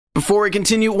Before we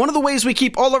continue, one of the ways we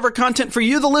keep all of our content for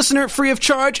you, the listener, free of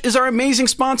charge is our amazing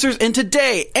sponsors, and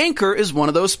today, Anchor is one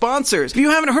of those sponsors. If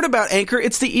you haven't heard about Anchor,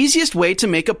 it's the easiest way to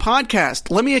make a podcast.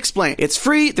 Let me explain. It's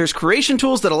free, there's creation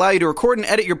tools that allow you to record and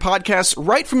edit your podcasts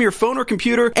right from your phone or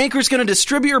computer. Anchor's going to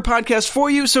distribute your podcast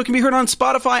for you so it can be heard on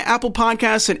Spotify, Apple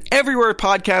Podcasts, and everywhere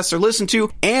podcasts are listened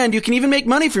to, and you can even make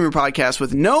money from your podcast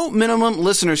with no minimum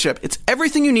listenership. It's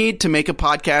everything you need to make a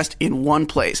podcast in one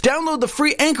place. Download the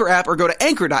free Anchor app or go to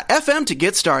anchor.fm to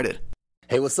get started.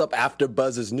 Hey, what's up,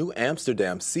 AfterBuzzers? New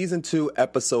Amsterdam, Season 2,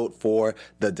 Episode 4,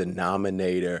 The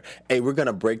Denominator. Hey, we're going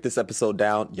to break this episode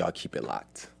down. Y'all keep it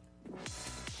locked.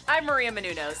 I'm Maria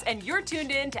Menounos, and you're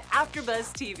tuned in to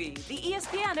AfterBuzz TV, the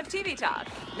ESPN of TV talk.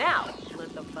 Now,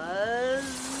 let the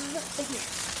buzz begin.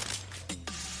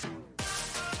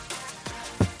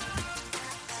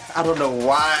 I don't know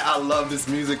why I love this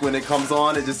music when it comes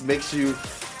on. It just makes you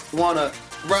want to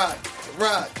rock.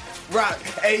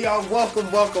 Hey, y'all, welcome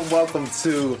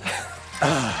to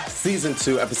Season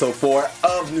 2, Episode 4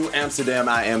 of New Amsterdam.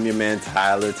 I am your man,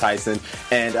 Tyler Tyson,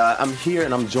 and I'm here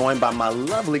and I'm joined by my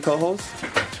lovely co-host,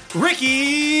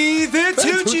 Ricky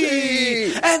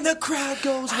Vitucci! And the crowd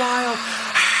goes wild.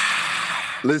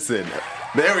 Listen,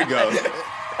 there we go.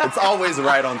 It's always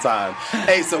right on time.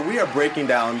 Hey, so we are breaking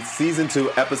down Season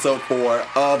 2, Episode 4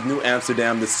 of New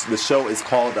Amsterdam. The show is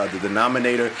called The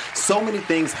Denominator. So many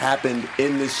things happened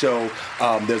in this show.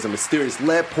 There's a mysterious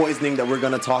lead poisoning that we're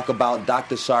going to talk about.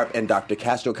 Dr. Sharp and Dr.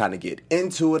 Castro kind of get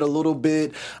into it a little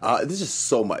bit. There's just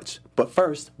so much. But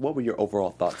first, what were your overall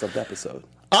thoughts of the episode?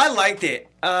 I liked it.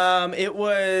 It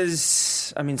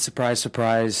was,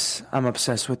 surprise. I'm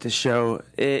obsessed with this show.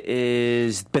 It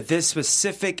is, but this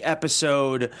specific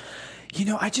episode,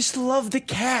 I just love the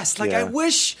cast. I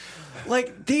wish,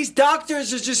 these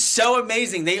doctors are just so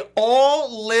amazing. They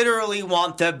all literally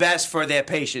want the best for their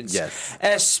patients. Yes.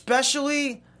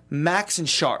 Especially Max and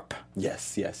Sharp.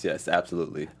 Yes,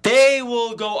 absolutely. They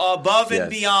will go above and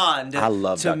beyond I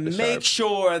love to Dr. make Sharp.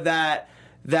 sure that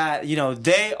their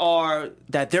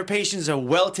patients are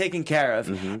well taken care of,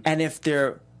 and if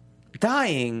they're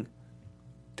dying,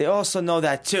 they also know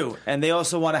that too, and they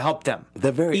also want to help them.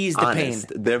 They're very ease honest.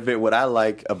 the pain. What I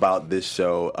like about this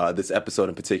show, this episode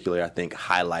in particular, I think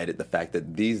highlighted the fact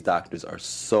that these doctors are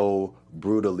so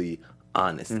brutally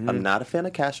honest. I'm not a fan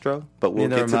of Castro, but we'll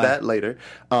get to that later.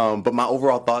 But my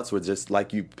overall thoughts were just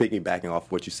like you piggybacking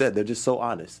off what you said. They're just so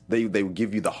honest. They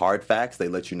give you the hard facts. They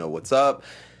let you know what's up.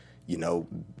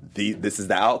 This is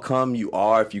the outcome you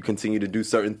are. If you continue to do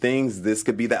certain things, this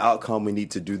could be the outcome. We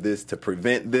need to do this to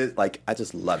prevent this. I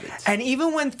just love it. And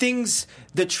even when things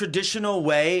the traditional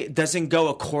way doesn't go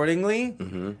accordingly,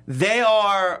 they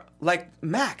are like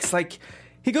Max.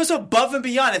 He goes above and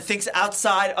beyond and thinks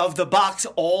outside of the box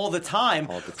all the time.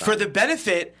 For the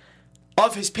benefit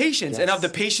of his patients and of the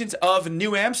patients of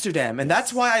New Amsterdam. And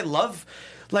that's why I love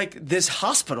this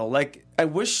hospital. I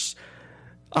wish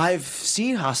I've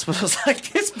seen hospitals like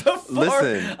this before.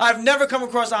 Listen. I've never come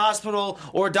across a hospital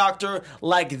or doctor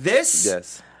like this.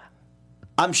 Yes.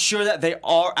 I'm sure that they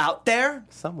are out there.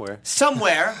 Somewhere.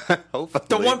 Hopefully.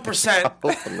 The 1%.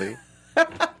 Hopefully.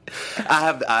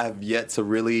 I have yet to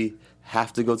really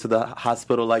have to go to the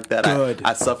hospital like that. Good.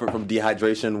 I suffered from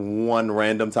dehydration one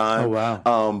random time. Oh,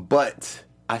 wow. But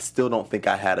I still don't think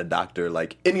I had a doctor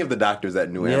like any of the doctors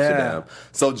at New Amsterdam.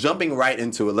 So jumping right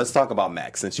into it, let's talk about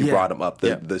Max since you brought him up.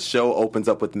 The show opens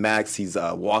up with Max. He's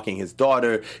walking his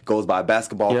daughter, goes by a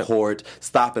basketball court,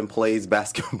 stop and plays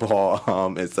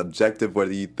basketball. It's subjective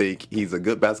whether you think he's a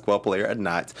good basketball player or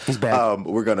not. He's bad.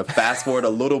 We're going to fast forward a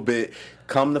little bit.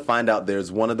 Come to find out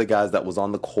there's one of the guys that was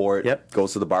on the court,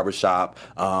 goes to the barbershop,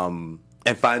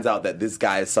 and finds out that this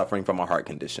guy is suffering from a heart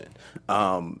condition.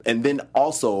 And then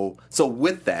also, so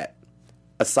with that,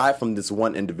 aside from this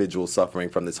one individual suffering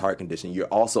from this heart condition, you're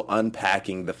also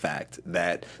unpacking the fact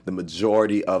that the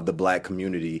majority of the black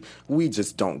community, we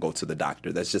just don't go to the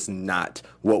doctor. That's just not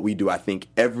what we do. I think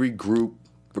every group,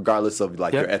 regardless of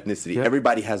your ethnicity,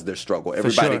 everybody has their struggle.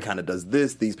 Everybody kind of does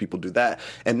this, these people do that.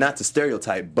 And not to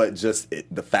stereotype, but just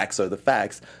the facts are the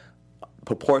facts.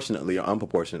 Proportionately or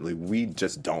unproportionately, we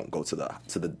just don't go to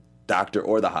the doctor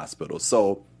or the hospital.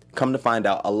 So come to find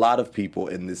out, a lot of people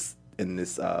in this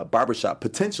barbershop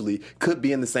potentially could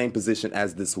be in the same position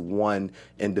as this one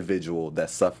individual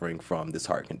that's suffering from this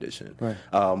heart condition. Right.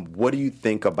 What do you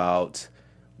think about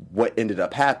what ended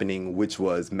up happening, which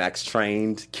was Max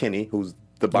trained Kenny, who's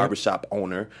the barbershop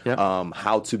owner,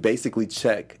 how to basically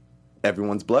check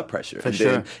everyone's blood pressure. For and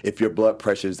sure. then if your blood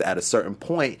pressure is at a certain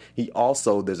point, there's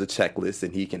a checklist,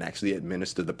 and he can actually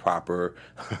administer the proper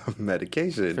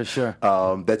medication. For sure.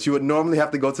 That you would normally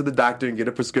have to go to the doctor and get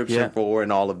a prescription for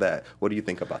and all of that. What do you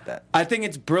think about that? I think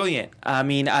it's brilliant. I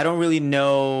mean, I don't really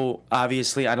know,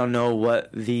 obviously, I don't know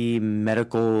what the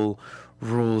medical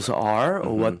rules are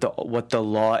or what the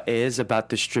law is about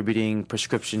distributing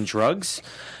prescription drugs.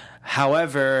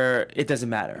 However, it doesn't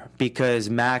matter because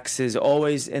Max is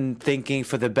always in thinking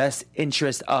for the best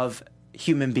interest of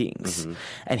human beings.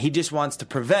 And he just wants to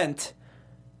prevent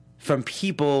from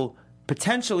people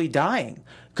potentially dying.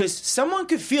 Because someone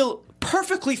could feel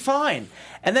perfectly fine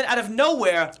and then out of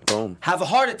nowhere have a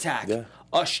heart attack,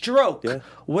 a stroke,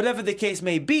 whatever the case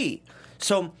may be.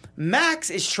 So Max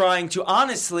is trying to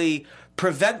honestly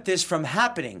prevent this from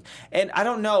happening. And I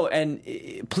don't know, and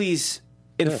please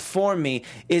inform me,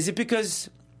 is it because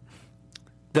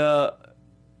the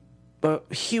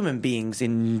human beings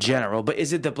in general, but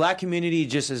is it the black community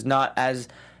just is not as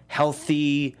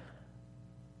healthy,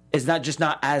 is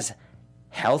not as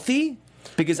healthy?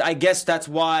 Because I guess that's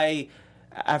why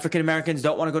African Americans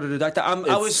don't want to go to the doctor.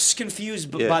 I was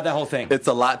confused by the whole thing. It's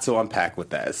a lot to unpack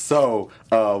with that. So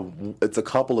it's a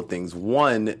couple of things.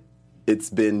 One,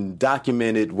 it's been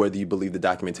documented, whether you believe the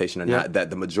documentation or not, that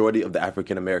the majority of the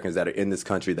African Americans that are in this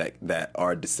country that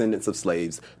are descendants of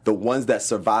slaves, the ones that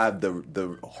survived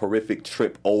the horrific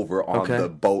trip over on the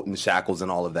boat and shackles and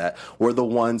all of that, were the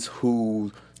ones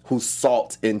whose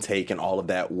salt intake and all of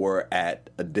that were at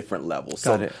a different level.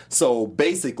 So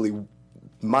basically,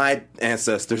 my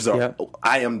ancestors are,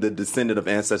 I am the descendant of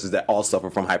ancestors that all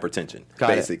suffer from hypertension,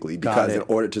 because in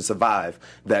order to survive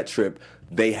that trip,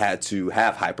 they had to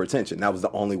have hypertension. That was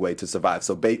the only way to survive.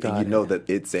 So basically, that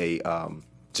it's a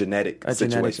genetic situation.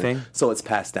 Genetic thing. So it's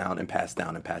passed down and passed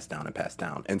down and passed down and passed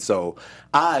down. And so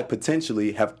I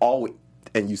potentially have always,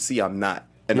 and you see I'm not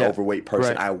an overweight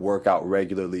person. I work out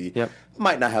regularly.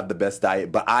 Might not have the best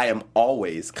diet, but I am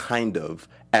always kind of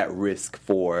at risk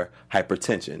for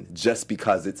hypertension just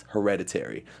because it's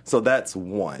hereditary. So that's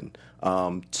one.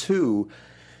 Two,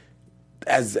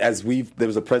 there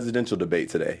was a presidential debate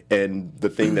today, and the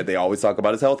thing that they always talk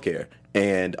about is healthcare.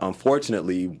 And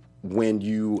unfortunately, when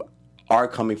you are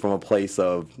coming from a place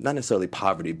of not necessarily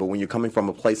poverty, but when you're coming from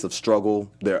a place of struggle,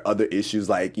 there are other issues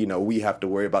like, we have to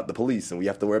worry about the police and we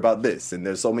have to worry about this. And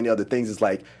there's so many other things. It's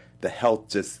like the health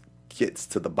just gets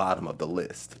to the bottom of the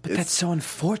list. But that's so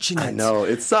unfortunate. I know.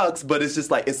 It sucks, but it's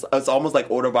just like, it's almost like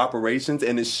order of operations,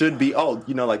 and it should be,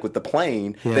 like with the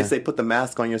plane, they say put the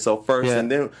mask on yourself first,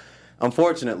 and then,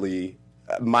 unfortunately,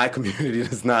 my community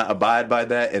does not abide by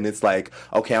that, and it's like,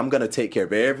 okay, I'm going to take care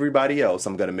of everybody else.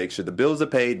 I'm going to make sure the bills are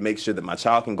paid, make sure that my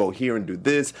child can go here and do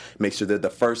this, make sure they're the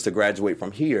first to graduate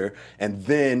from here, and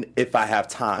then if I have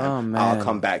time, I'll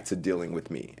come back to dealing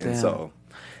with me. And so...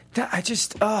 I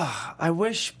just, I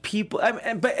wish people,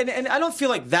 and I don't feel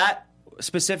like that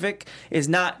specific is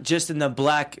not just in the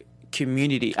black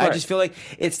community. Right. I just feel like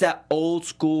it's that old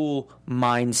school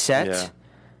mindset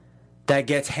that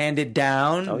gets handed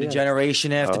down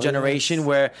generation after generation,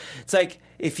 where it's like,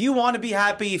 if you want to be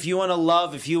happy, if you want to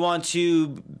love, if you want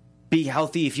to be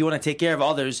healthy, if you want to take care of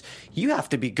others, you have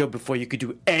to be good before you could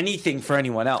do anything for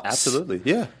anyone else. Absolutely,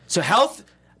 yeah. So health,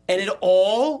 and it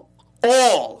all,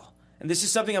 and this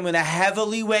is something I'm going to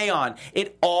heavily weigh on,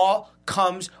 it all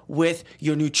comes with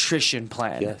your nutrition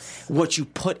plan. Yes. What you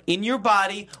put in your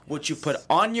body, what you put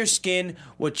on your skin,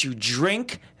 what you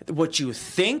drink, what you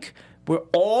think. We're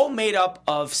all made up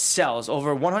of cells,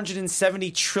 over 170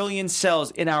 trillion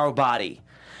cells in our body.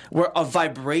 We're a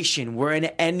vibration. We're an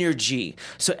energy.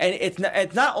 So, and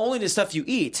it's not only the stuff you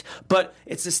eat, but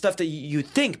it's the stuff that you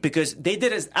think, because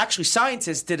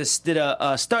scientists did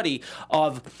a study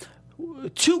of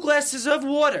 2 glasses of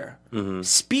water,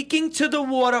 speaking to the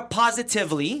water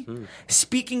positively,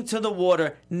 speaking to the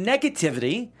water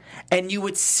negatively, and you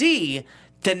would see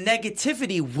the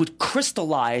negativity would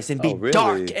crystallize and be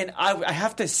dark. And I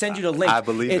have to send you the link. I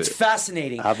believe it's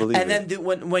fascinating. I believe it. And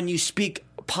then when you speak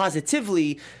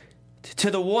positively to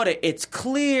the water, it's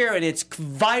clear and it's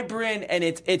vibrant and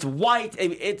it's white.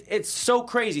 It's so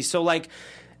crazy. So like,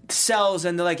 cells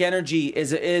and the energy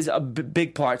is a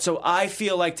big part. So I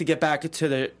feel like, to get back to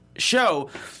the show,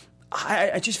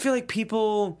 I just feel like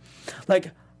people,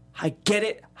 I get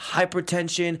it,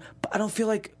 hypertension, but I don't feel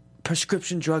like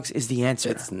prescription drugs is the answer.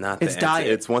 It's not the answer. Diet.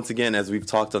 It's, once again, as we've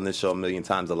talked on this show a million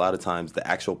times, a lot of times the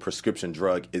actual prescription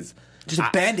drug is Just a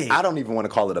Band-Aid. I don't even want to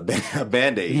call it a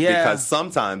Band-Aid because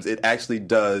sometimes it actually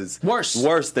does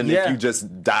worse than if you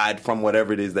just died from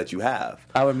whatever it is that you have.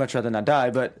 I would much rather not die,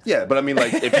 but... Yeah, but I mean,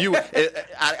 like, if you...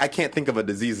 I can't think of a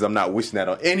disease. I'm not wishing that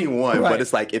on anyone, but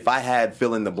it's like if I had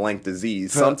fill-in-the-blank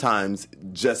disease, sometimes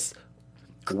just...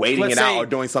 waiting it out or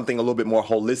doing something a little bit more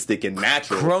holistic and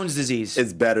natural. Crohn's disease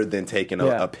is better than taking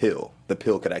a pill. The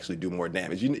pill could actually do more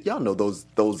damage. Y'all know those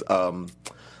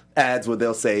ads where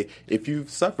they'll say, if you've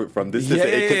suffered from this,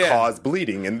 it could cause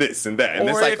bleeding and this and that. And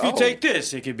or it's like, if you take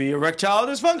this, it could be erectile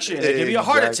dysfunction. It could be a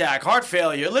heart attack, heart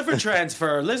failure, liver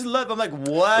transfer. I'm like,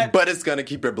 what? But it's going to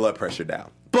keep your blood pressure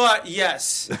down. But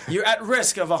yes, you're at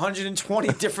risk of 120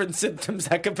 different symptoms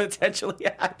that could potentially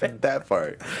happen. That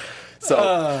part. So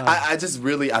I just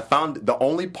really, I found the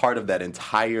only part of that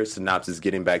entire synopsis,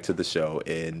 getting back to the show,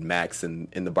 in Max in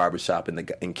the barbershop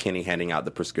and Kenny handing out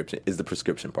the prescription, is the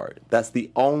prescription part. That's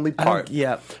the only part.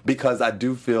 Because I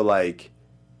do feel like,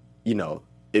 you know,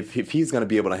 if he's going to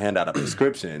be able to hand out a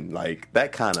prescription, like,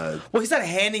 that kind of... Well, he's not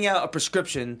handing out a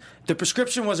prescription. The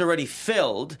prescription was already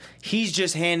filled. He's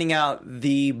just handing out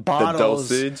the bottles.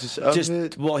 The dosage of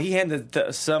it? Well, he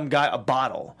handed some guy a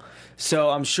bottle.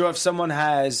 So I'm sure if someone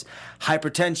has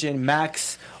hypertension,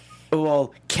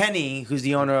 Kenny, who's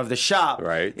the owner of the shop,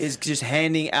 is just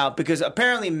handing out... Because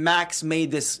apparently Max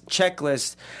made this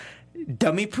checklist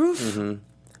dummy-proof. Mm-hmm.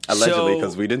 Allegedly,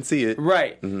 because we didn't see it.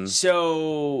 Right. Mm-hmm.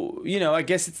 So, you know, I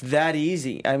guess it's that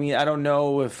easy. I mean, I don't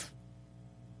know if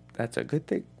that's a good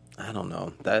thing. I don't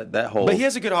know. That whole... But he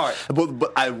has a good heart.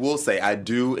 But I will say, I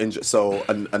do enjoy... So,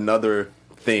 another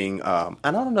thing, and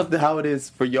I don't know how it is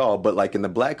for y'all, but, like, in the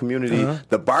black community,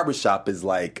 the barbershop is,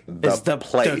 like, the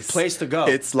place to go.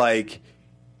 It's like...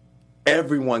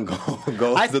 Everyone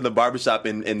goes to the barbershop,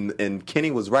 and Kenny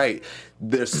was right.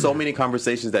 There's so many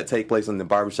conversations that take place in the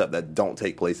barbershop that don't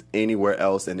take place anywhere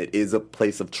else, and it is a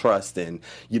place of trust. And,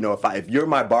 you know, if you're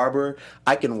my barber,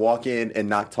 I can walk in and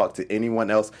not talk to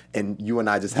anyone else, and you and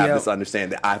I just have this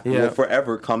understanding that I will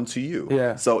forever come to you.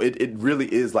 Yeah. So it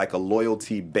really is like a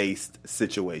loyalty-based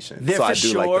situation. So I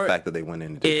do like the fact that they went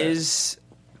in and did that.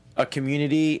 A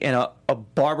community and a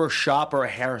barber shop or a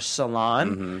hair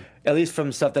salon, at least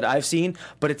from stuff that I've seen,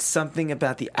 but it's something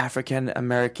about the African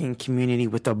American community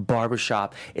with the barber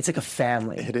shop. It's like a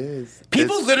family. It is.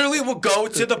 People literally will go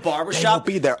to the barber shop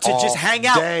be there to just hang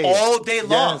out all day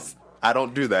long. Yes. I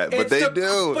don't do that, but they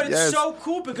do. But it's so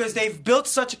cool because they've built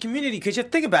such a community. Because you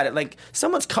think about it, like,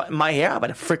 someone's cutting my hair, I'm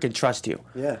going to freaking trust you.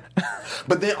 Yeah.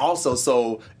 But then also,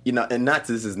 so, you know, and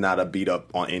this is not a beat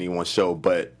up on anyone's show,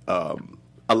 but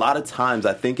a lot of times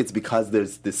I think it's because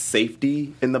there's this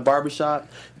safety in the barbershop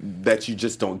that you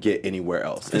just don't get anywhere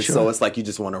else. And so it's like you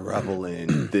just want to revel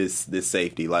in this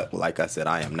safety. Like I said,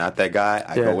 I am not that guy.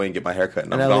 I go in and get my hair cut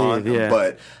and I'm gone.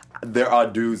 But there are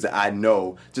dudes that I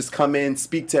know just come in,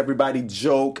 speak to everybody,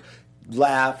 joke,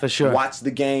 laugh, watch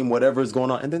the game, whatever's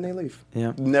going on, and then they leave.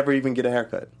 Yeah. Never even get a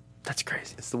haircut. That's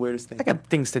crazy. It's the weirdest thing. I got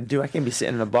things to do. I can't be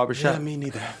sitting in a barbershop. Yeah, me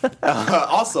neither.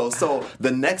 Also, so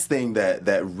the next thing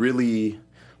that really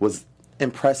was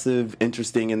impressive,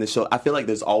 interesting in the show, I feel like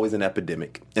there's always an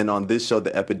epidemic. And on this show,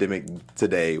 the epidemic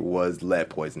today was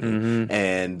lead poisoning.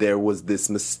 And there was this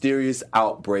mysterious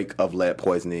outbreak of lead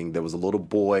poisoning. There was a little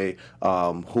boy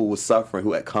who was suffering,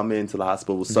 who had come into the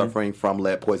hospital, was suffering from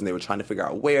lead poisoning. They were trying to figure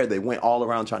out where. They went all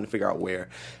around trying to figure out where.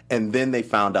 And then they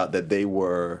found out that they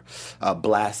were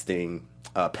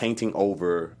painting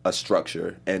over a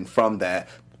structure. And from that,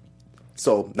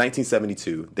 so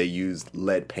 1972, they used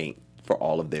lead paint for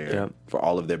all of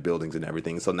their buildings and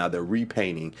everything. So now they're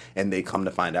repainting, and they come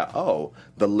to find out,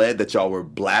 the lead that y'all were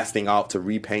blasting off to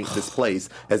repaint this place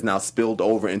has now spilled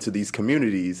over into these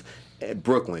communities.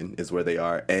 Brooklyn is where they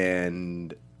are,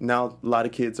 and now a lot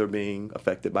of kids are being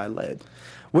affected by lead.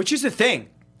 Which is the thing.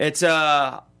 It's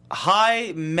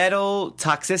high metal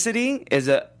toxicity is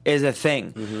a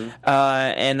thing,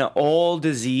 and all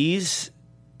disease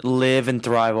live and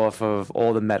thrive off of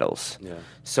all the metals. Yeah.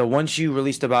 So once you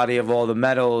release the body of all the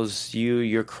metals,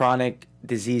 your chronic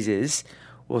diseases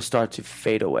will start to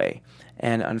fade away.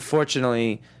 And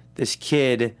unfortunately, this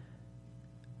kid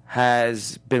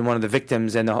has been one of the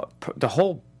victims, and the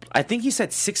whole, I think he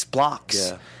said 6 blocks.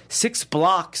 Yeah. 6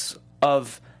 blocks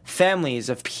of families,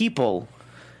 of people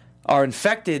are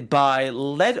infected by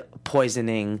lead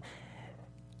poisoning.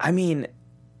 I mean,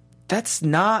 that's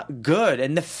not good.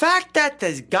 And the fact that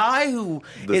this guy who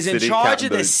is in charge of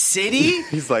the city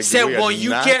he's like, said, well, you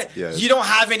don't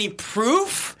have any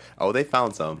proof? Oh, they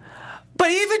found some. But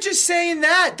even just saying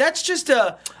that's just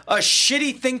a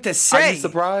shitty thing to say. Are you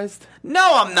surprised?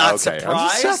 No, I'm not surprised.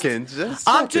 I'm just checking.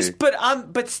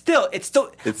 But still,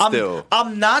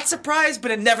 I'm not surprised,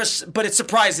 but it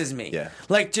surprises me. Yeah.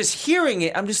 Like, just hearing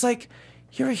it, I'm just like,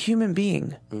 you're a human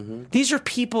being. Mm-hmm. These are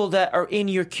people that are in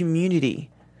your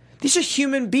community. These are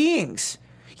human beings.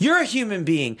 You're a human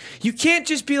being. You can't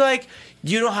just be like,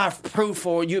 you don't have proof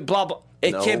or you blah, blah.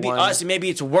 It can't be us. Maybe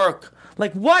it's work.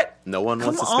 Like, what? No one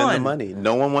wants to spend the money.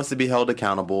 No one wants to be held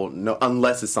accountable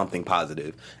unless it's something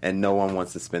positive. And no one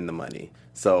wants to spend the money.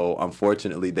 So,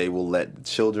 unfortunately, they will let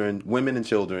children, women and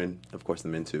children, of course the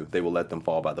men too, they will let them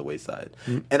fall by the wayside.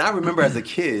 Mm-hmm. And I remember as a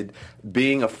kid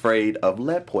being afraid of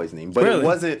lead poisoning. But It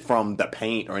wasn't from the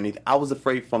paint or anything. I was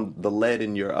afraid from the lead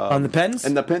in your... on the pens?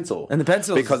 And the pencil. And the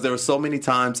pencils. Because there were so many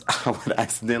times I would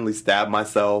accidentally stab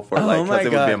myself or because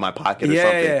it would be in my pocket or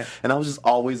something. Yeah. And I was just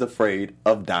always afraid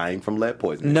of dying from lead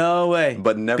poisoning. No way.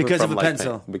 But never because from of a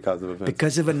pencil. Paint. Because of a pencil.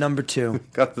 Because of a number 2.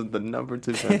 Because of the number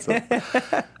 2 pencil.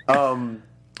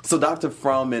 So Dr.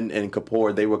 Frum and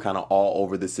Kapoor, they were kind of all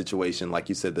over this situation. Like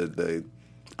you said, I'm going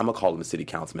to call him a city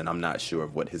councilman. I'm not sure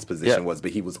of what his position was, but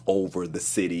he was over the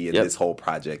city and this whole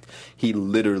project. He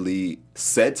literally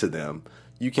said to them,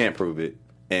 you can't prove it.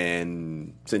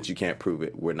 And since you can't prove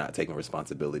it, we're not taking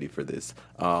responsibility for this.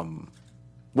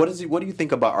 What do you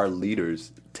think about our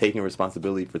leaders taking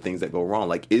responsibility for things that go wrong?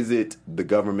 Like, is it the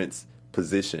government's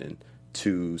position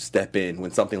to step in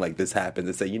when something like this happens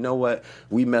and say, you know what,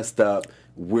 we messed up,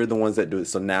 we're the ones that do it,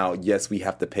 so now, yes, we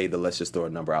have to pay the, let's just throw a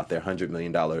number out there, $100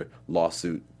 million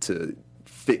lawsuit to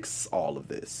fix all of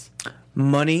this?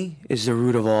 Money is the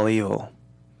root of all evil.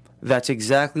 That's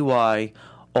exactly why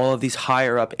all of these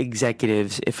higher-up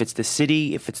executives, if it's the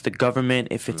city, if it's the government,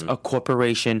 if it's a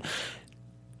corporation,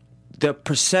 the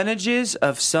percentages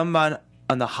of someone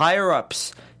on the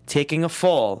higher-ups taking a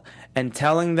fall and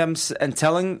telling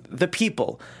the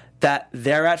people that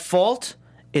they're at fault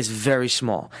is very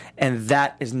small. And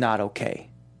that is not okay.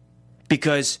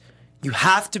 Because you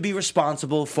have to be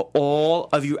responsible for all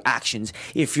of your actions.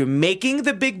 If you're making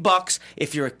the big bucks,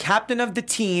 if you're a captain of the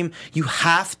team, you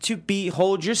have to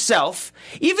hold yourself,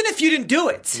 even if you didn't do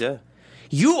it. Yeah.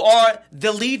 You are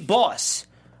the lead boss,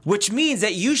 which means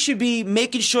that you should be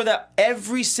making sure that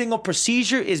every single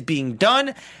procedure is being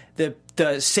done.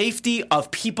 The safety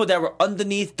of people that were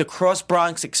underneath the Cross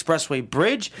Bronx Expressway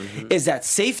Bridge is that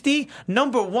safety.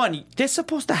 Number one, they're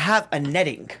supposed to have a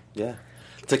netting. Yeah.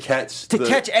 To catch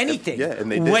anything.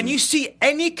 And they didn't. When you see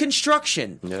any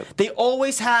construction, they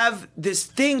always have this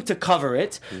thing to cover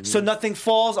it so nothing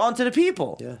falls onto the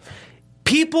people. Yeah.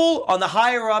 People on the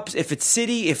higher ups, if it's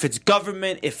city, if it's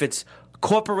government, if it's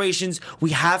corporations,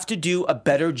 we have to do a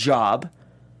better job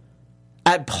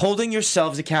at holding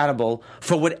yourselves accountable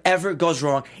for whatever goes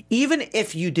wrong, even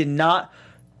if you did not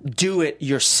do it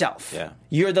yourself. Yeah.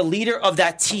 You're the leader of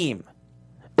that team.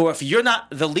 Or if you're not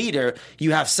the leader,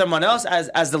 you have someone else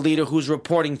as the leader who's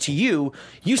reporting to you,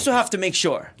 you still have to make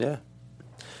sure. Yeah.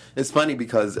 It's funny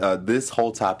because this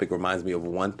whole topic reminds me of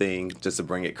one thing, just to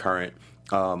bring it current.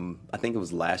 I think it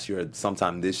was last year,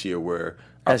 sometime this year, where...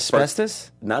 Asbestos?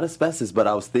 Not asbestos, but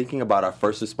I was thinking about our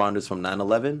first responders from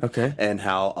 9/11. Okay. And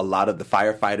how a lot of the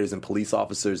firefighters and police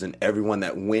officers and everyone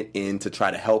that went in to try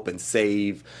to help and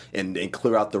save and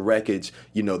clear out the wreckage,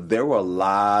 you know, there were a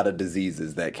lot of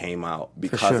diseases that came out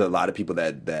because of a lot of people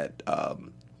that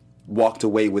walked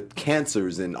away with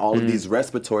cancers and all of these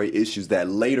respiratory issues that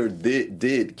later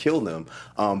did kill them.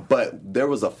 But there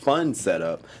was a fund set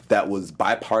up that was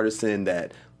bipartisan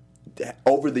that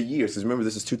over the years, because remember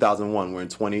this is 2001, we're in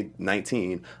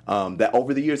 2019, that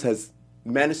over the years has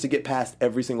managed to get passed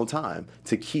every single time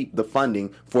to keep the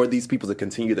funding for these people to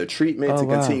continue their treatment,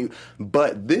 continue.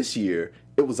 But this year,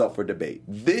 it was up for debate.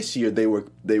 This year, they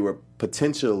were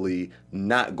potentially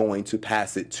not going to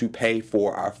pass it to pay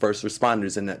for our first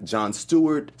responders. And Jon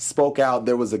Stewart spoke out.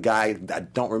 There was a guy, I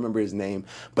don't remember his name,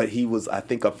 but he was, I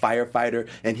think, a firefighter.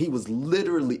 And he was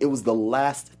literally, it was the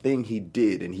last thing he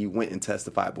did. And he went and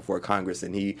testified before Congress.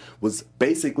 And he was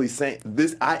basically saying,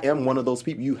 I am one of those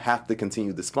people. You have to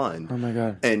continue this fund. Oh, my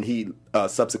God. And he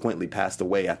subsequently passed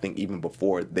away, I think, even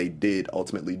before they did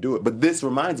ultimately do it. But this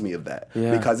reminds me of that.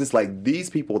 Yeah. Because it's like these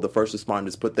people, the first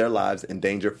responders, put their lives in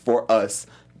danger for us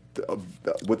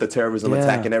with the terrorism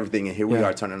attack and everything, and here we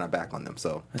are turning our back on them.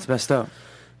 So that's messed up.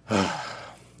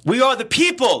 We are the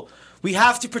people. We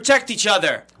have to protect each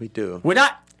other. We do. We're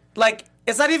not like,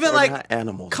 it's not even We're like not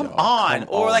animals. Come on,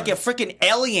 like a freaking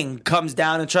alien comes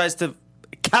down and tries to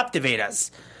captivate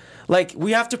us. Like,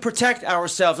 we have to protect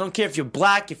ourselves. I don't care if you're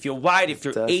black, if you're white, if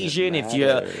you're Asian, if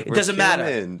you're... It doesn't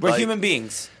matter. We're human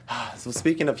beings. So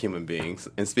speaking of human beings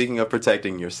and speaking of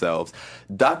protecting yourselves,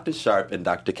 Dr. Sharp and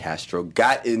Dr. Castro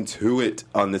got into it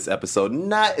on this episode.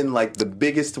 Not in like the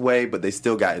biggest way, but they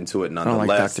still got into it nonetheless. I don't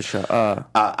like Dr. Sharp.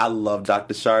 I love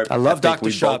Dr. Sharp. I love Dr.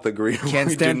 We Sharp. both agree. Can't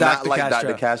we stand do not Dr. like Castro.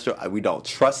 Dr. Castro. We don't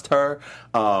trust her.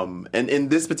 And in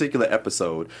this particular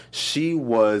episode, she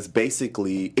was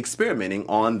basically experimenting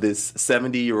on this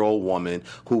 70-year-old woman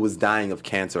who was dying of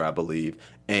cancer, I believe.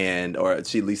 Or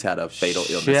she at least had a fatal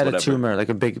illness. She had whatever. a tumor, like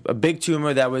a big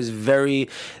tumor that was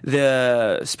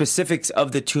the specifics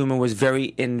of the tumor was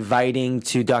very inviting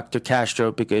to Dr.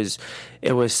 Castro because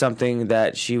it was something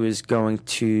that she was going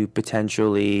to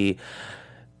potentially,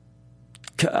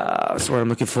 that's what I'm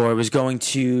looking for. It was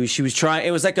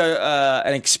like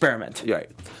an experiment.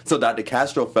 Right. So Dr.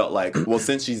 Castro felt like, well,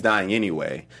 since she's dying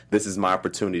anyway, this is my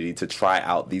opportunity to try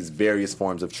out these various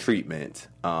forms of treatment,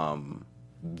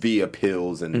 via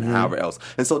pills and however else.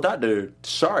 And so Dr.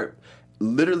 Sharp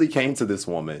literally came to this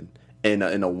woman in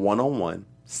a one-on-one,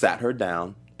 sat her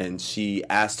down, and she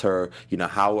asked her,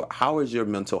 how is your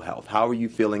mental health? How are you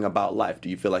feeling about life? Do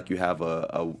you feel like you have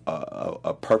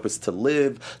a purpose to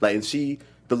live?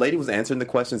 The lady was answering the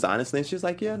questions honestly, and she was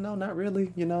like, yeah, no, not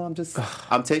really.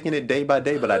 I'm taking it day by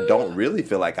day, but I don't really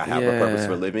feel like I have a purpose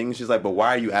for living. She's like, but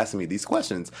why are you asking me these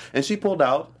questions? And she pulled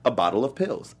out a bottle of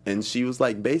pills. And she was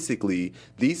like, basically,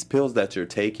 these pills that you're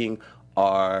taking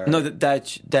are... No,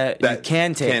 that you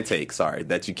can take.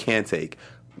 That you can take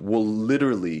will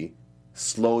literally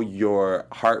slow your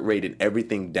heart rate and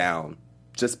everything down,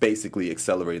 just basically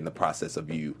accelerating the process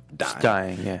of you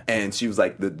dying. Yeah. And she was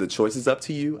like, the choice is up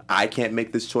to you. I can't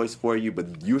make this choice for you,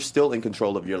 but you're still in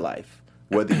control of your life.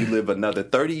 Whether you live another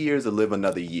 30 years or live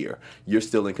another year, you're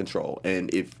still in control.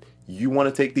 And if you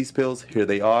want to take these pills, here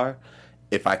they are.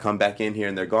 If I come back in here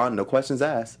and they're gone, no questions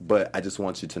asked, but I just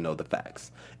want you to know the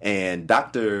facts. And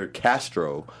Dr.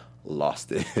 Castro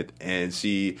lost it. And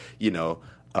she,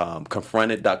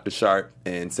 confronted Dr. Sharp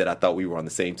and said, I thought we were on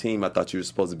the same team. I thought you were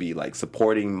supposed to be like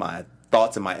supporting my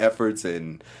thoughts and my efforts,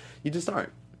 and you just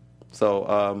aren't. So,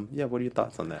 what are your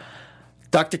thoughts on that?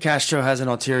 Dr. Castro has an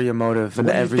ulterior motive in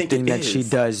everything that she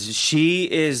does.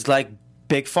 She is like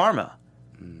Big Pharma.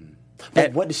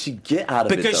 But what does she get out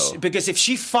of it, though? Because if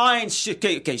she finds...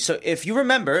 so if you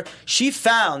remember, she's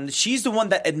the one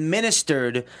that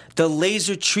administered the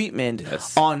laser treatment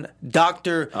on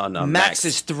Dr.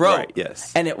 Max's throat. Right,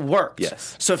 yes. And it worked.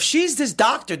 Yes. So if she's this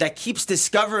doctor that keeps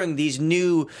discovering these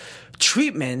new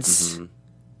treatments,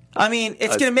 I mean,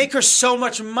 it's going to make her so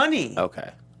much money. Okay.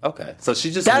 So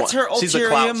she just that's her she's a ulterior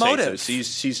clout motive. Chaser.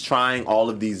 She's trying all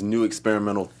of these new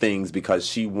experimental things because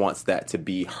she wants that to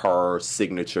be her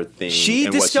signature thing. She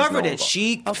discovered it.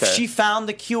 She found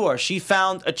the cure. She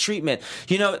found a treatment.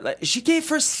 She gave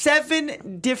her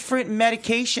 7 different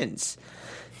medications.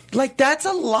 Like, that's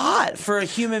a lot for a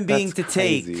human being to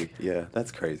take. Yeah,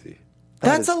 that's crazy.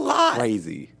 That's a lot.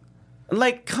 Crazy.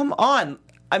 Like, come on.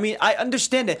 I mean, I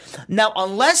understand it. Now,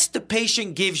 unless the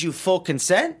patient gives you full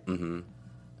consent,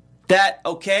 that,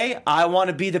 okay, I want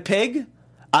to be the pig,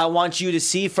 I want you to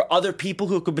see for other people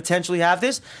who could potentially have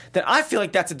this, then I feel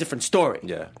like that's a different story.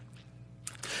 Yeah.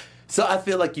 So I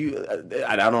feel like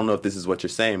I don't know if this is what you're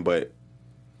saying, but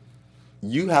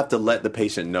you have to let the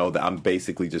patient know that I'm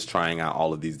basically just trying out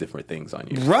all of these different things on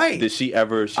you. Right. Did she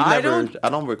ever... I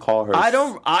don't recall her...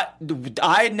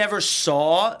 I never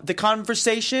saw the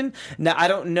conversation. Now, I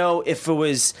don't know if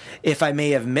I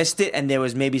may have missed it and there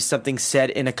was maybe something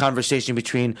said in a conversation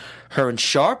between her and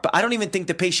Sharp, but I don't even think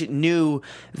the patient knew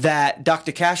that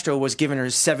Dr. Castro was giving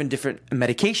her 7 different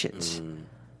medications.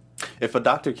 If a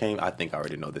doctor came, I think I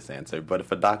already know this answer, but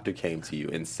if a doctor came to you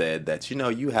and said that,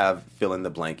 you have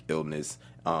fill-in-the-blank illness,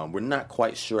 we're not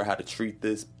quite sure how to treat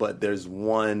this, but there's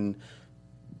one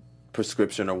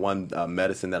prescription or one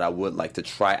medicine that I would like to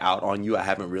try out on you. I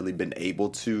haven't really been able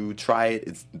to try it.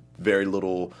 It's very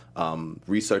little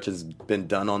research has been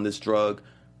done on this drug.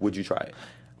 Would you try it?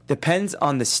 Depends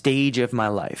on the stage of my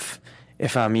life.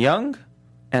 If I'm young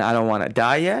and I don't want to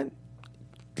die yet,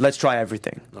 let's try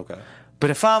everything. Okay. But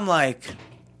if I'm like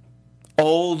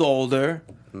older.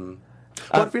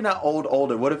 What if you're not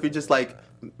older? What if you're just like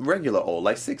regular old,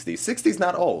 like 60? 60's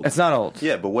not old. It's not old.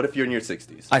 Yeah, but what if you're in your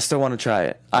 60s? I still want to try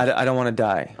it. I don't want to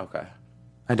die. Okay.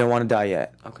 I don't want to die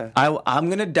yet. Okay. I'm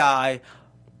going to die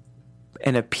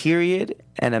in a period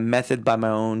and a method by my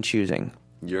own choosing.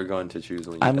 You're going to choose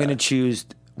when you I'm die. going to choose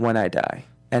when I die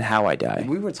and how I die.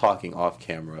 We were talking off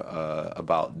camera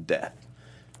about death.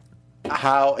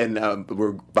 How, and we're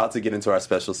about to get into our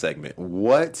special segment.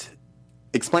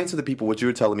 Explain to the people what you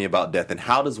were telling me about death and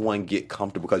how does one get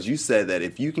comfortable? Because you said that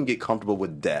if you can get comfortable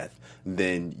with death,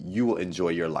 then you will enjoy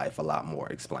your life a lot more.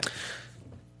 Explain.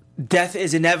 death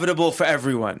is inevitable for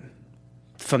everyone.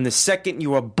 From the second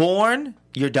you are born,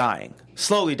 you're dying,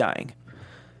 slowly dying.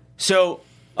 So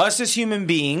us as human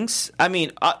beings,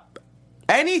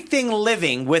 anything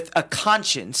living with a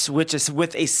conscience, which is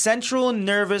with a central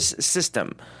nervous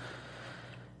system,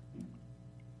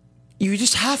 you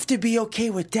just have to be okay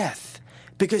with death.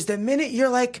 Because the minute you're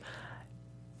like,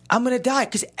 I'm going to die,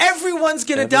 because everyone's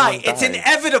going to die. It's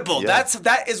inevitable. Yeah.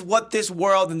 That is what this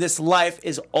world and this life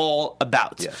is all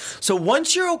about. Yes. So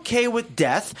once you're okay with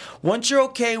death, once you're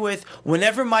okay with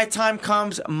whenever my time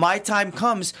comes,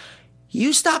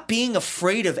 you stop being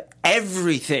afraid of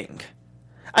everything.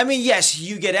 Yes,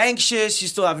 you get anxious, you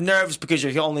still have nerves because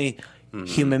you're the only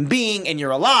human being and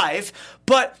you're alive,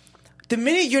 but the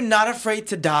minute you're not afraid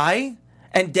to die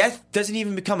and death doesn't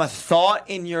even become a thought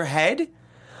in your head,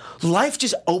 life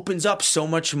just opens up so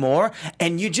much more,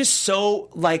 and you just you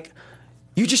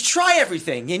just try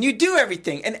everything and you do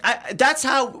everything, and that's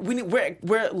how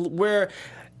we're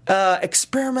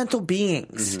experimental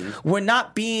beings. Mm-hmm. We're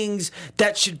not beings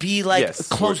that should be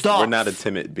closed off. We're not a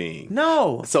timid being.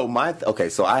 No. So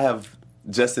so I have,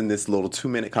 just in this little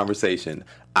 2-minute conversation,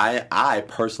 I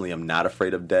personally am not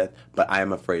afraid of death, but I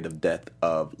am afraid of death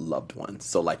of loved ones.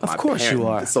 So my parents. Of course you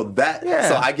are. So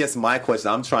so I guess my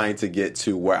question, I'm trying to get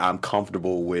to where I'm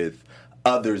comfortable with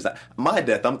others. My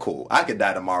death, I'm cool. I could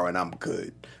die tomorrow and I'm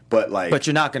good. But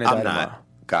you're not going to die tomorrow. I'm not,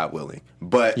 God willing.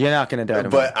 But you're not going to die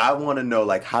tomorrow. But I want to know,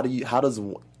 how does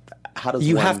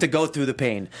you have to go through the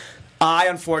pain?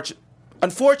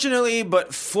 Unfortunately,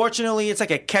 but fortunately, it's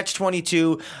like a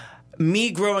catch-22.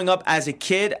 Me growing up as a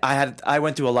kid, I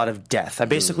went through a lot of death. I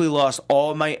basically lost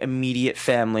all my immediate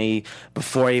family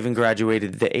before I even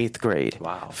graduated the 8th grade.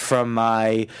 Wow. From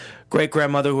my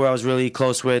great-grandmother, who I was really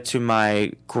close with, to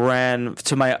my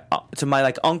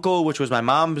uncle, which was my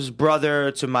mom's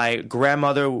brother, to my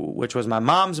grandmother, which was my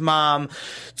mom's mom,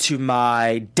 to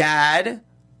my dad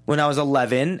when I was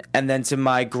 11, and then to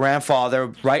my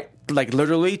grandfather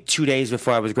literally 2 days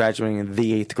before I was graduating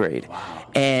the 8th grade. Wow.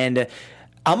 And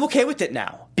I'm okay with it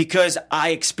now because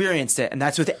I experienced it, and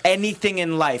that's with anything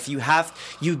in life. You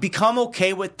become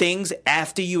okay with things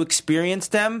after you experience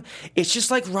them. It's just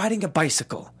like riding a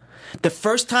bicycle. The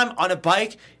first time on a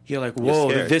bike, you're like, whoa,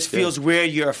 this feels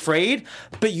weird. You're afraid,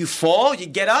 but you fall, you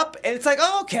get up, and it's like,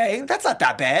 oh, okay, that's not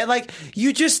that bad.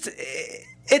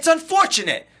 It's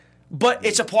unfortunate, but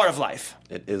it's a part of life.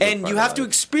 It is, and you have to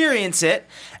experience it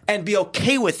and be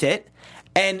okay with it.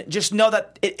 And just know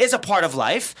that it is a part of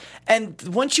life. And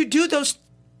once you do those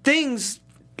things,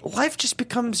 life just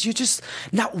becomes, you're just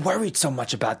not worried so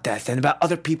much about death and about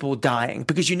other people dying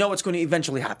because you know it's going to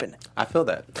eventually happen. I feel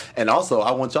that. And also,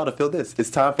 I want y'all to feel this. It's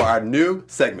time for our new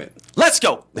segment. Let's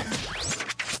go.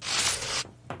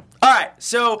 All right,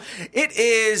 so it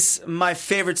is my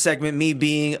favorite segment, me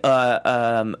being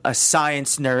a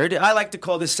science nerd. I like to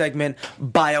call this segment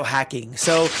biohacking.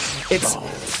 So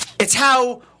it's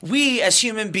how we as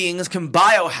human beings can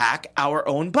biohack our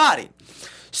own body.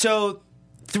 So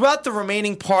throughout the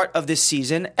remaining part of this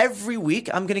season, every week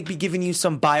I'm going to be giving you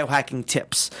some biohacking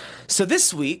tips. So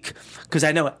this week, because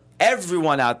I know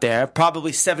everyone out there,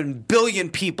 probably 7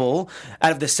 billion people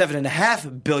out of the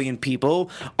 7.5 billion people,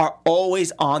 are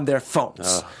always on their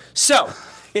phones. So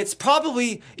it's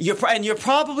probably you're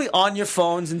probably on your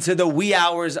phones into the wee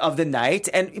hours of the night,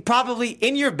 and probably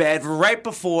in your bed right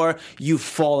before you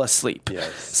fall asleep.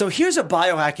 Yes. So here's a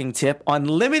biohacking tip on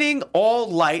limiting all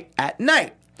light at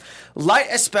night. Light,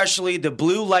 especially the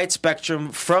blue light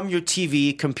spectrum from your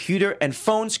TV, computer, and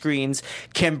phone screens,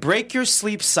 can break your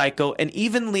sleep cycle and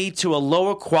even lead to a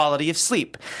lower quality of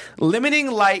sleep.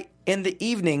 Limiting light in the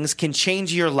evenings can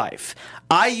change your life.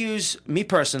 I use, me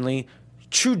personally,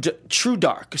 True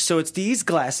Dark. So it's these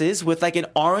glasses with an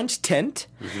orange tint,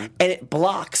 and it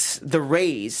blocks the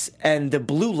rays and the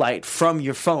blue light from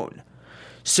your phone.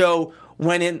 So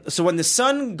when the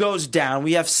sun goes down,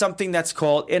 we have something that's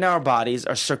called in our bodies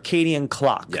a circadian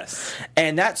clock. Yes.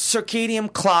 And that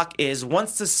circadian clock is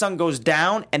once the sun goes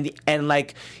down and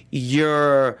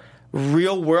your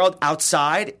real world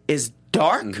outside is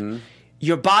dark,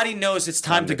 your body knows it's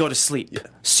time to go to sleep. Yeah.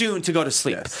 Soon to go to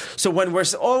sleep. Yes. So when we're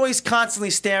always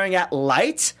constantly staring at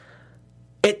light,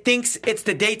 it thinks it's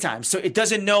the daytime, so it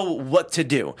doesn't know what to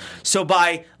do. So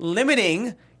by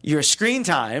limiting your screen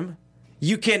time,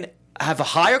 you can have a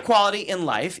higher quality in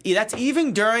life. That's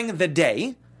even during the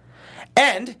day.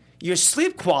 And your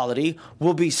sleep quality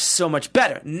will be so much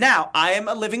better. Now, I am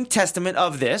a living testament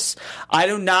of this. I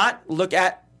do not look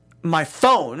at my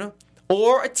phone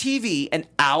or a TV an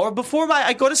hour before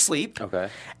I go to sleep. Okay.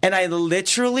 And I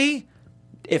literally,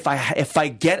 if I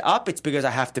get up, it's because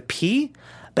I have to pee.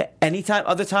 But anytime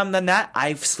other time than that,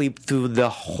 I sleep through the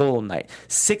whole night.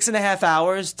 6.5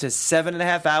 hours to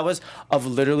 7.5 hours of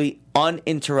literally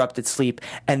uninterrupted sleep.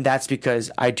 And that's because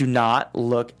I do not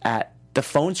look at the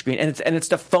phone screen. And it's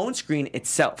the phone screen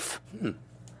itself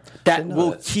that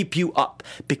will keep you up,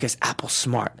 because Apple's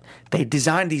smart. They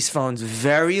designed these phones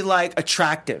very like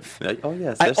attractive. Oh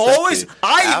yes, I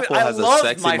love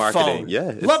sexy my marketing. phone. Yeah,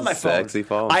 it's love a my sexy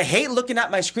phone. I hate looking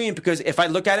at my screen because if I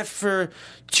look at it for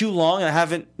too long, and I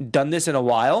haven't done this in a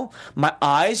while, my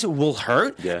eyes will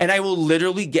hurt, and I will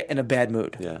literally get in a bad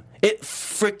mood. Yeah, it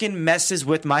freaking messes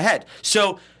with my head.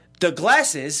 So the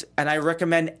glasses, and I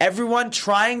recommend everyone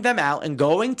trying them out and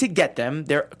going to get them.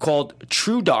 They're called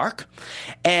True Dark,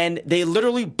 and they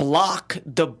literally block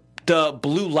the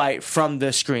blue light from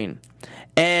the screen.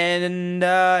 And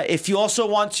if you also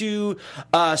want to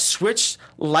switch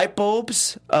light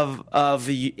bulbs of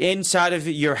the inside of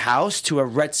your house to a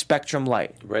red spectrum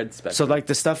light. Red spectrum. So like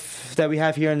the stuff that we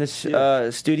have here in this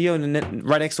studio, and then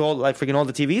right next to all the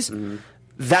TVs,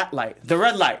 that light, the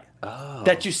red light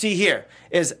that you see here,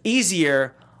 is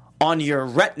easier on your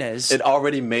retinas. It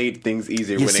already made things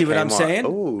easier when it came on. You see what I'm saying?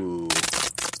 Ooh.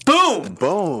 Boom!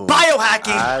 Boom!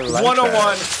 Biohacking like 101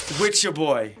 that. with your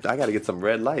boy. I got to get some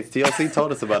red lights. TLC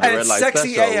told us about the And red light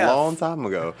sexy special AF. a long time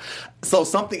ago. So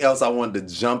something else I wanted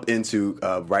to jump into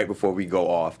right before we go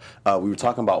off. We were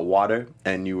talking about water,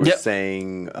 and you were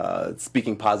saying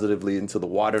speaking positively into the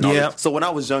water. And all that. So when I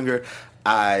was younger,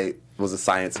 I was a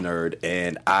science nerd,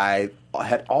 and I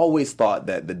had always thought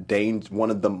that one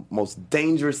of the most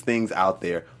dangerous things out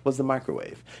there was the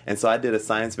microwave. And so I did a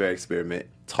science fair experiment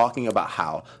talking about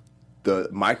how the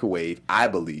microwave, I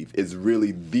believe, is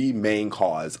really the main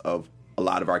cause of a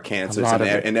lot of our cancers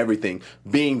and everything,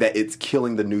 being that it's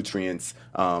killing the nutrients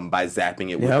by zapping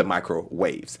it with the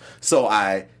microwaves. So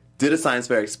I did a science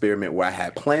fair experiment where I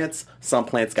had plants. Some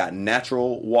plants got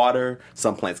natural water.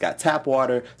 Some plants got tap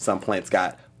water. Some plants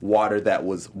got water that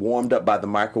was warmed up by the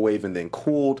microwave and then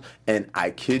cooled. And I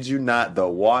kid you not, the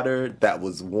water that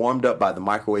was warmed up by the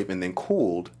microwave and then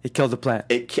cooled, it killed the plant.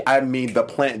 The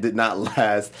plant did not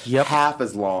last half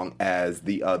as long as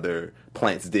the other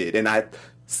plants did. And I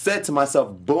said to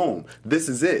myself, boom, this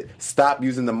is it. Stop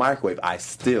using the microwave. I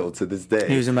still, to this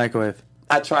day, use a microwave.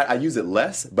 I use it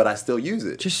less, but I still use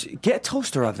it. Just get a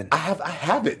toaster oven. I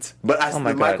have it, but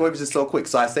the microwave is just so quick.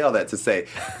 So I say all that to say,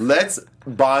 let's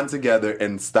bond together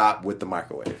and stop with the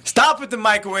microwave. Stop with the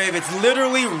microwave. It's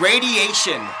literally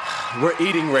radiation. We're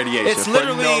eating radiation. It's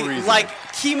literally for no reason. like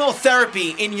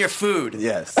chemotherapy in your food.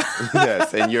 Yes,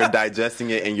 yes, and you're digesting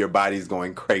it, and your body's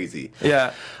going crazy.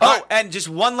 Yeah. And just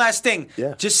one last thing.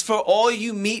 Yeah. Just for all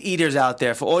you meat eaters out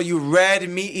there, for all you red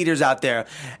meat eaters out there,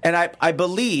 and I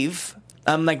believe,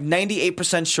 I'm like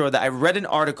 98% sure that I read an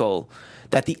article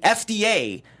that the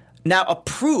FDA now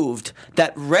approved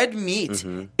that red meat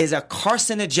is a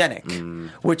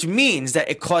carcinogenic, which means that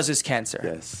it causes cancer.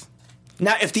 Yes.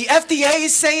 Now, if the FDA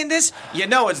is saying this, you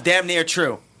know it's damn near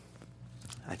true.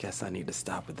 I guess I need to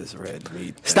stop with this red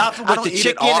meat thing. Stop with the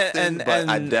chicken but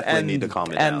I definitely need to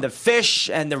calm it down. And the fish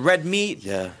and the red meat.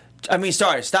 Yeah. I mean,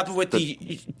 stop it with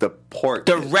the pork.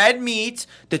 The red meat,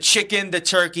 the chicken, the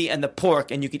turkey, and the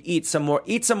pork, and you could eat some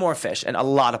more fish and a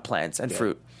lot of plants and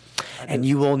fruit. And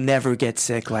you will never get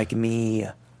sick like me.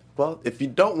 Well, if you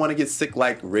don't want to get sick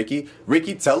like Ricky,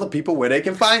 tell the people where they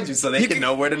can find you so they can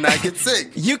know where to not get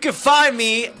sick. You can find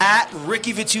me at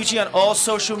Ricky Vitucci on all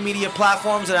social media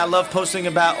platforms, and I love posting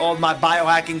about all my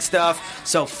biohacking stuff,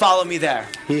 so follow me there.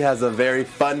 He has a very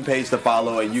fun page to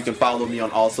follow, and you can follow me on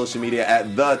all social media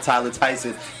at The Tyler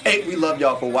Tyson. Hey, we love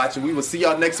y'all for watching. We will see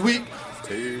y'all next week.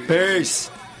 Peace.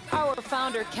 Our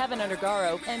founder, Kevin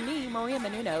Undergaro, and me, Maria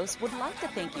Menounos, would like to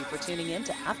thank you for tuning in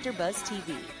to AfterBuzz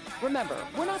TV. Remember,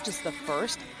 we're not just the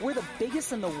first, we're the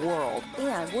biggest in the world,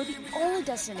 and we're the only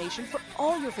destination for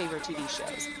all your favorite TV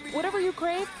shows. Whatever you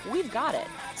crave, we've got it.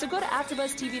 So go to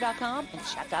AfterBuzzTV.com and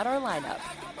check out our lineup.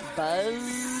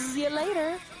 Buzz you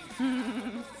later.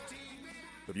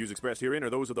 The views expressed herein are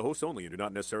those of the hosts only and do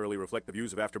not necessarily reflect the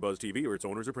views of AfterBuzz TV or its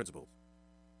owners or principals.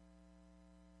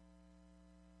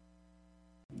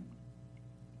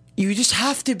 You just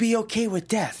have to be okay with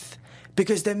death.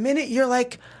 Because the minute you're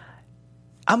like,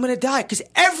 I'm going to die, because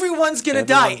everyone's going to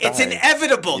die. It's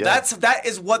inevitable. Yeah. That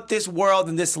is what this world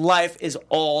and this life is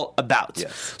all about.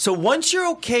 Yes. So once you're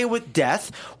okay with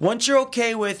death, once you're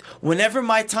okay with whenever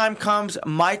my time comes,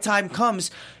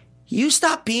 you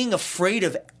stop being afraid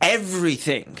of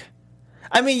everything.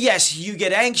 I mean, yes, you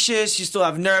get anxious, you still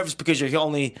have nerves because you're the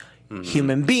only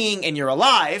human being and you're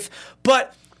alive,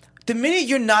 but the minute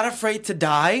you're not afraid to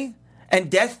die and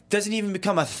death doesn't even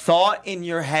become a thought in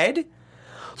your head,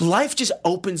 life just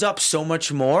opens up so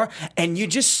much more, and you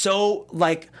just so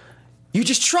like. You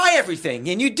just try everything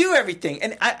and you do everything,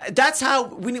 and that's how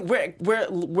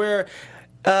we're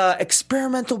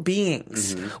experimental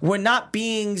beings. Mm-hmm. We're not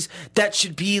beings that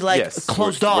should be like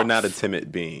closed off. We're not a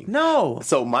timid being. No.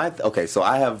 So so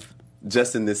I have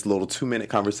just in this little 2-minute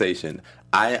conversation.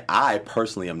 I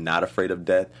personally am not afraid of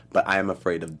death, but I am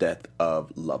afraid of death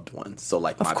of loved ones. So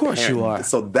like my parents. Of course you are.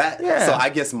 So so I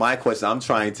guess my question, I'm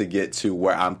trying to get to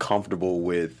where I'm comfortable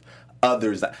with.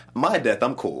 Others, my death,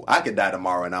 I'm cool. I could die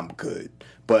tomorrow and I'm good.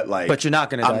 But you're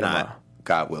not going to die tomorrow. I'm not,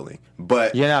 God willing.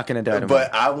 But you're not going to die tomorrow.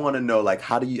 But I want to know, like,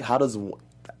 how does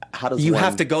you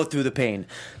have to go through the pain?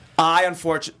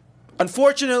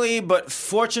 Unfortunately, but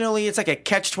fortunately, it's like a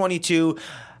catch-22.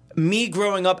 Me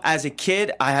growing up as a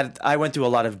kid, I went through a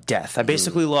lot of death. I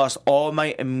basically lost all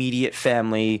my immediate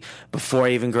family before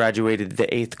I even graduated the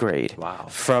 8th grade. Wow.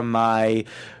 From my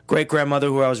great-grandmother,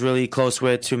 who I was really close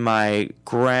with, to my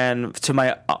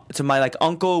like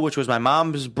uncle, which was my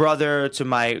mom's brother, to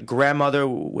my grandmother,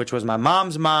 which was my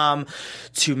mom's mom,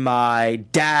 to my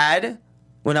dad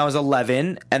when I was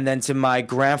 11, and then to my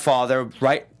grandfather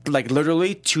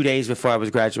literally 2 days before I was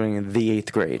graduating the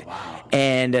 8th grade. Wow.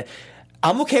 And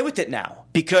I'm okay with it now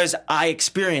because I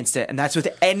experienced it, and that's with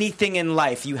anything in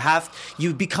life.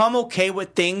 You become okay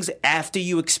with things after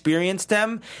you experience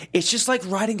them. It's just like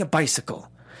riding a bicycle.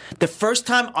 The first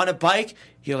time on a bike,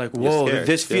 you're like, whoa,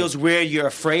 this feels weird. You're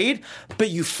afraid, but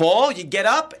you fall, you get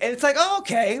up, and it's like, oh,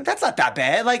 okay, that's not that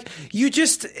bad. Like,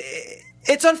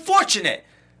 it's unfortunate,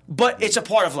 but it's a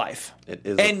part of life. It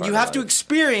is and you have to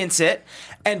experience it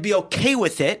and be okay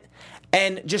with it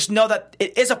and just know that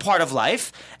it is a part of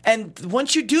life. And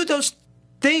once you do those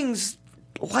things,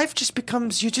 life just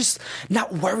becomes, you're just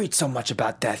not worried so much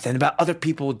about death and about other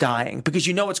people dying because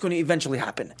you know it's going to eventually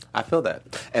happen. I feel that.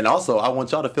 And also, I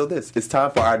want y'all to feel this. It's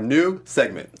time for our new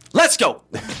segment. Let's go.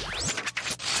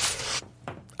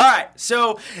 All right,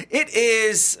 so it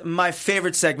is my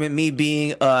favorite segment, me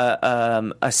being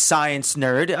a science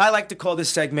nerd. I like to call this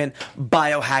segment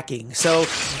biohacking. So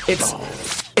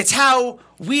it's how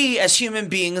we as human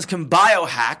beings can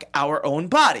biohack our own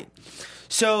body.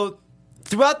 So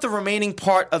throughout the remaining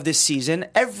part of this season,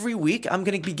 every week I'm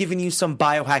going to be giving you some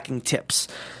biohacking tips.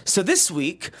 So this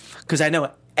week, because I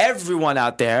know everyone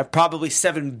out there, probably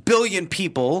 7 billion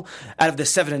people out of the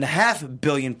 7.5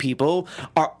 billion people,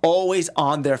 are always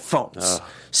on their phones.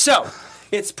 So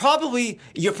it's probably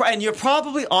you're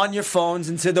probably on your phones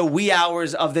into the wee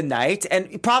hours of the night,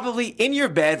 and probably in your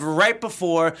bed right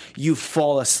before you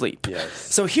fall asleep. Yes.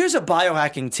 So here's a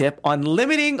biohacking tip on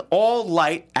limiting all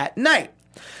light at night.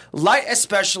 Light,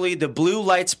 especially the blue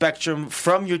light spectrum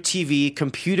from your TV,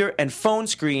 computer, and phone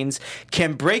screens,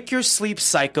 can break your sleep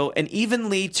cycle and even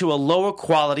lead to a lower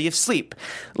quality of sleep.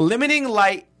 Limiting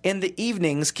light in the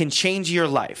evenings can change your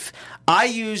life. I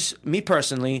use, me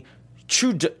personally,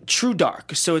 True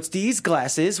Dark. So it's these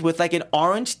glasses with like an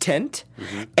orange tint,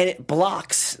 and it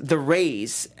blocks the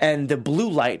rays and the blue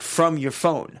light from your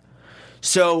phone.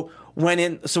 So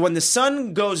when the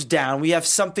sun goes down, we have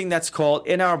something that's called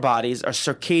in our bodies a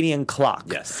circadian clock.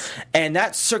 Yes. And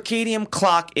that circadian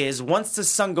clock is once the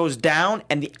sun goes down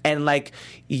and like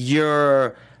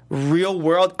your real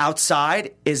world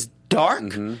outside is dark,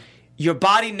 your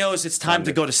body knows it's time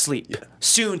to go to sleep. Yeah.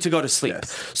 Soon to go to sleep.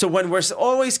 Yes. So when we're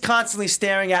always constantly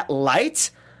staring at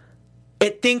light,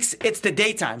 it thinks it's the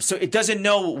daytime, so it doesn't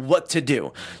know what to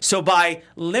do. So by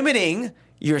limiting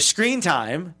your screen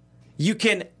time, you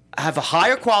can have a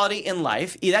higher quality in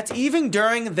life. That's even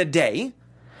during the day.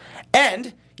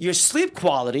 And your sleep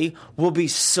quality will be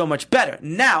so much better.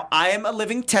 Now, I am a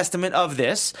living testament of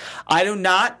this. I do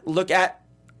not look at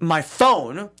my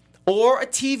phone or a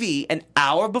TV an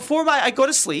hour before I go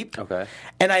to sleep. Okay.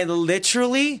 And I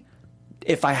literally,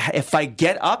 if I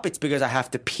get up, it's because I have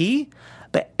to pee.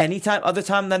 But other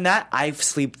time than that, I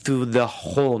sleep through the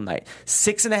whole night.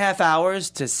 6.5 hours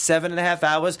to 7.5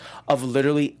 hours of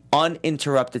literally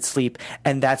uninterrupted sleep.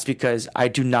 And that's because I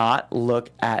do not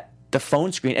look at the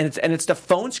phone screen. And it's the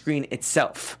phone screen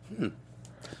itself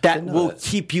that will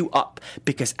keep you up,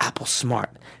 because Apple's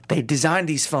smart. They designed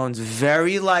these phones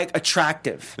very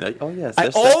attractive. Oh yes,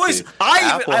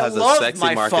 I love sexy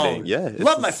my marketing. phone. Yeah, it's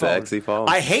love a my phone. Sexy phone.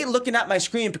 I hate looking at my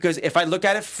screen because if I look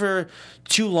at it for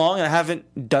too long, and I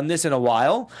haven't done this in a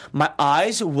while, my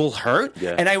eyes will hurt,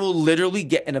 and I will literally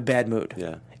get in a bad mood.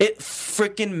 Yeah, it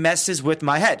freaking messes with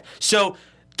my head. So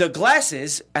the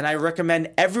glasses, and I recommend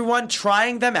everyone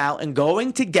trying them out and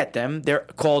going to get them. They're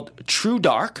called True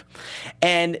Dark,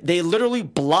 and they literally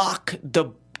block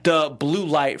the blue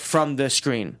light from the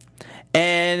screen.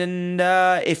 And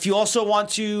if you also want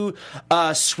to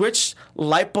switch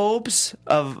light bulbs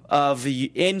of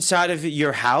the inside of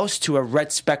your house to a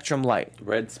red spectrum light.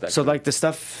 Red spectrum. So like the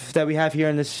stuff that we have here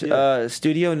in this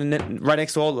studio and right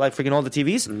next to all the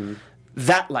TVs,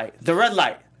 that light, the red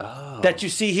light that you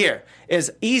see here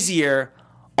is easier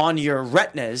on your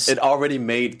retinas. It already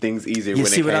made things easier when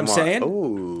it came on. You see what I'm saying?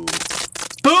 Ooh.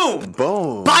 Boom!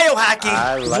 Boom.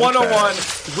 Biohacking like 101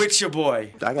 that. with your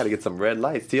boy. I got to get some red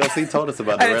lights. TLC told us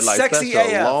about the And red it's light sexy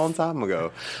special AF. a long time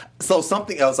ago. So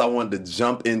something else I wanted to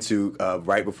jump into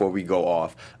right before we go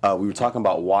off. We were talking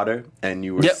about water, and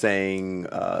you were saying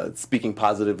speaking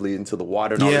positively into the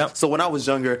water. And all that. So when I was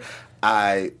younger,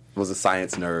 I was a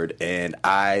science nerd, and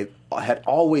I had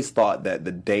always thought that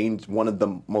one of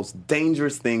the most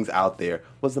dangerous things out there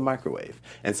was the microwave.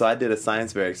 And so I did a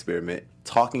science fair experiment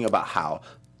talking about how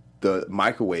the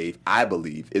microwave, I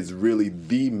believe, is really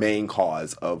the main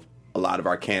cause of a lot of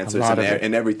our cancers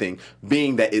and everything,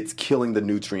 being that it's killing the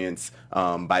nutrients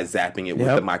by zapping it with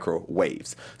the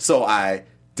microwaves. So I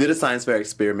did a science fair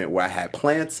experiment where I had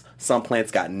plants. Some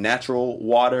plants got natural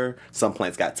water. Some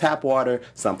plants got tap water.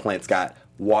 Some plants got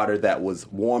water that was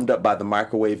warmed up by the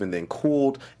microwave and then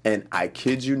cooled. And I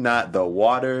kid you not, the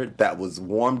water that was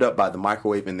warmed up by the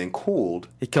microwave and then cooled,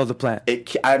 It killed the plant.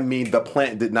 the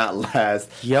plant did not last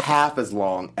half as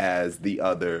long as the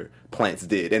other plants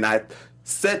did. And I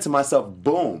said to myself,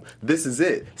 boom, this is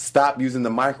it. Stop using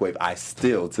the microwave. I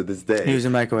still, to this day, Use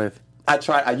a microwave.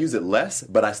 I use it less,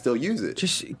 but I still use it.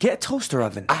 Just get a toaster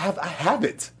oven. I have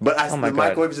it, but the God.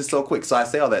 microwave is just so quick. So I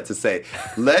say all that to say,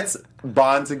 let's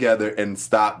bond together and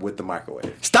stop with the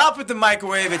microwave. Stop with the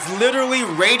microwave. It's literally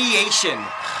radiation.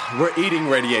 We're eating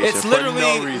radiation. It's for literally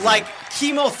no reason. like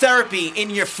chemotherapy in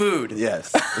your food.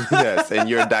 Yes, yes, and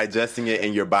you're digesting it,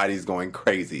 and your body's going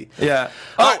crazy. Yeah.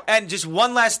 And just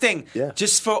one last thing. Yeah.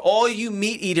 Just for all you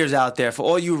meat eaters out there, for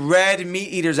all you red meat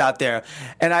eaters out there,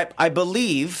 and I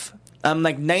believe, I'm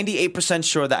like 98%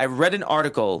 sure that I read an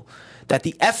article that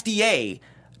the FDA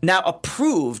now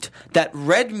approved that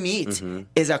red meat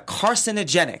is a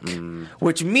carcinogenic,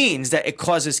 which means that it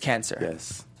causes cancer.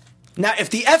 Yes. Now,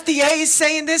 if the FDA is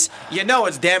saying this, you know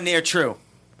it's damn near true.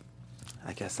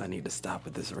 I guess I need to stop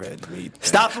with this red meat.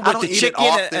 Stop I with don't the eat it chicken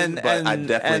often, but I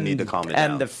definitely need to calm it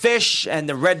down. And the fish and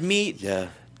the red meat. Yeah.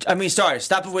 I mean, sorry,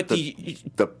 stop it with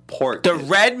the pork. the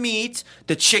red meat,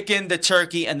 the chicken, the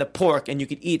turkey, and the pork, and you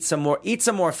could eat some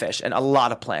more fish and a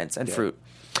lot of plants and fruit.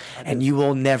 And you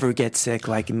will never get sick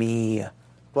like me.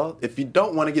 Well, if you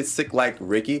don't want to get sick like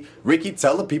Ricky,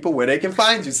 tell the people where they can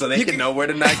find you so they can know where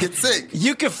to not get sick.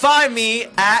 You can find me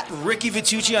at Ricky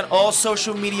Vitucci on all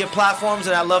social media platforms,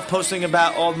 and I love posting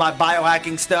about all my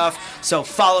biohacking stuff, so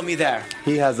follow me there.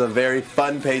 He has a very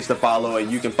fun page to follow, and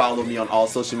you can follow me on all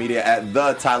social media at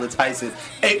The Tyler Tyson.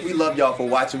 Hey, we love y'all for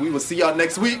watching. We will see y'all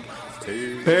next week.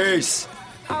 Peace.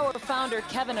 Our founder,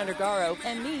 Kevin Undergaro,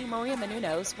 and me, Maria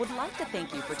Menounos, would like to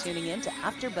thank you for tuning in to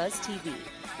AfterBuzz TV.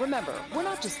 Remember, we're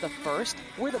not just the first,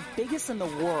 we're the biggest in the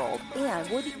world, and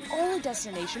we're the only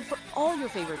destination for all your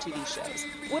favorite TV shows.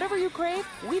 Whatever you crave,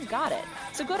 we've got it.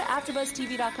 So go to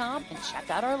AfterBuzzTV.com and check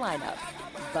out our lineup.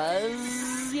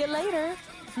 Buzz you later.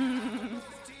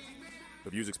 The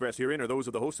views expressed herein are those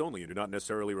of the hosts only and do not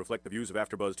necessarily reflect the views of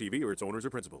AfterBuzz TV or its owners or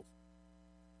principals.